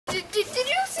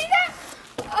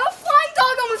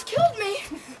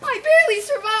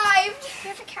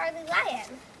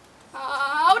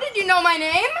you know my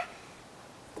name?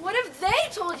 What have they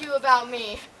told you about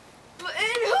me?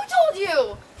 And who told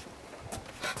you?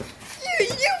 You've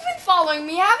been following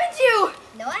me, haven't you?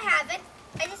 No, I haven't.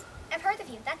 I've heard of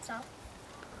you, that's all.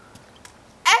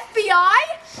 FBI?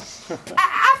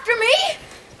 After me?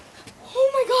 Oh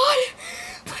my God,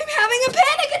 I'm having a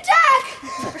panic attack!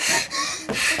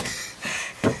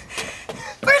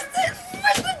 First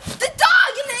the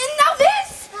dog, and now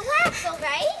this! Relax, all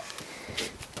right?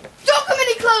 Don't come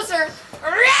any closer!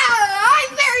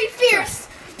 I'm very fierce!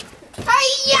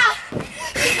 Kaia!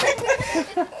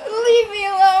 Leave me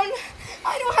alone.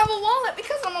 I don't have a wallet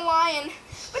because I'm a lion.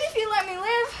 But if you let me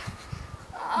live,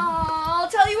 I'll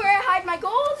tell you where I hide my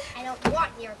gold. I don't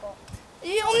want your gold.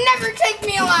 You'll never take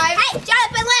me alive. Hey, shut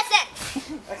up and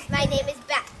listen! My name is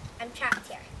Beth. I'm trapped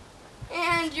here.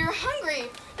 And you're hungry.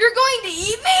 You're going to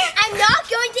eat me? I'm not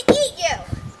going to eat you!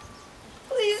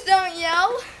 Please don't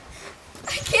yell.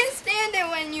 I can't stand it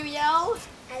when you yell.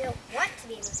 I don't want to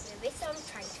be in this movie, so I'm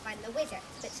trying to find the wizard.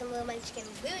 But some little munchkin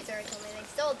loser told me they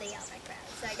stole the yell background,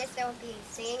 so I guess there won't be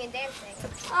singing and dancing.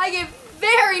 I get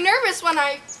very nervous when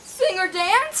I sing or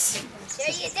dance. I'm sure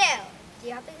you do. Do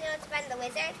you happen to know how to find the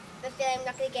wizard? I feel I'm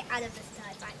not going to get out of this until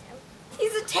I find him.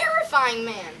 He's a terrifying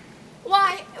man.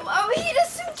 Why, he'd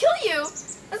as soon kill you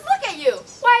as look at you.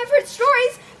 Why, I've heard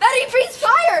stories that he breathes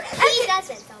fire. He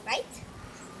doesn't, all right?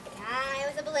 The guy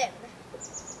was a balloon.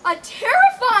 A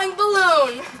terrifying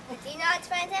balloon. Do you know how to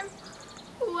find him?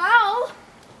 Well,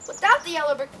 without the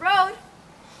yellow brick road,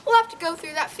 we'll have to go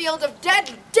through that field of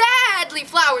deadly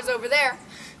flowers over there.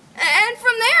 And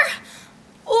from there,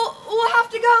 we'll have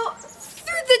to go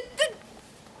through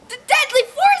the deadly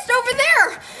forest over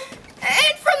there.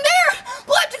 And from there,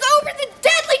 we'll have to go over the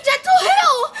deadly gentle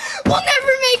hill. We'll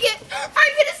never make it.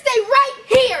 I'm going to stay right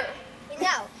here. You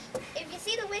know, if you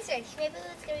see the wizard, maybe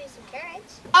let's give you some courage.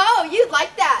 Oh, you'd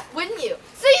like that, wouldn't you?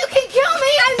 So you can kill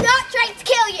me? I'm not trying to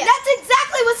kill you. That's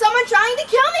exactly what someone trying to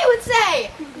kill me would say.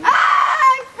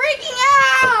 I'm freaking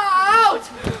out.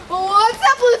 What's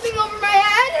that blue thing over my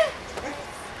head?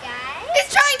 Guys?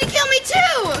 It's trying to kill me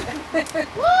too.